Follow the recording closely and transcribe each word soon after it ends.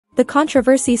the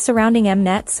controversy surrounding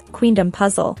Mnet's Queendom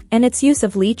puzzle, and its use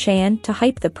of Lee Chaeyeon to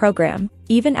hype the program,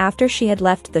 even after she had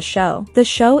left the show. The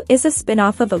show is a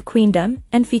spin-off of Queendom,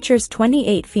 and features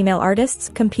 28 female artists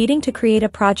competing to create a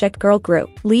project girl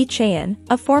group. Lee Chaeyeon,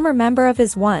 a former member of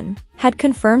izone, had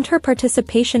confirmed her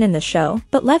participation in the show,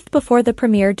 but left before the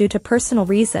premiere due to personal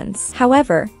reasons.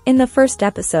 However, in the first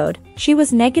episode, she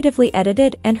was negatively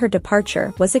edited and her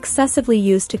departure was excessively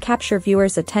used to capture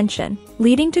viewers' attention,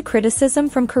 leading to criticism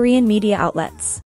from Korean media outlets.